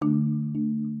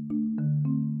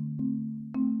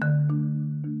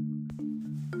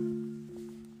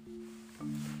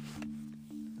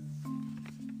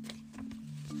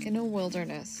a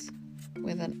wilderness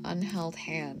with an unheld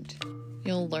hand,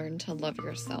 you'll learn to love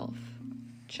yourself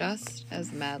just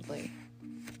as madly,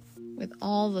 with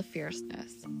all the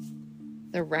fierceness,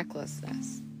 the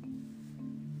recklessness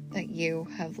that you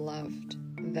have loved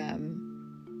them.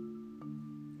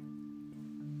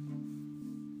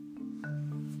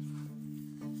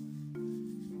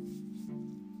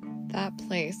 That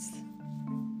place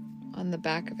on the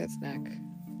back of his neck,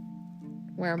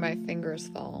 where my fingers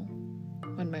fall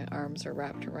when my arms are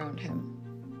wrapped around him.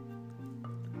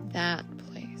 That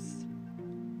place.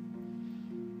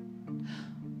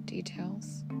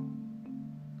 Details.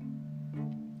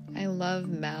 I love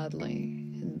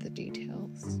madly in the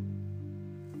details.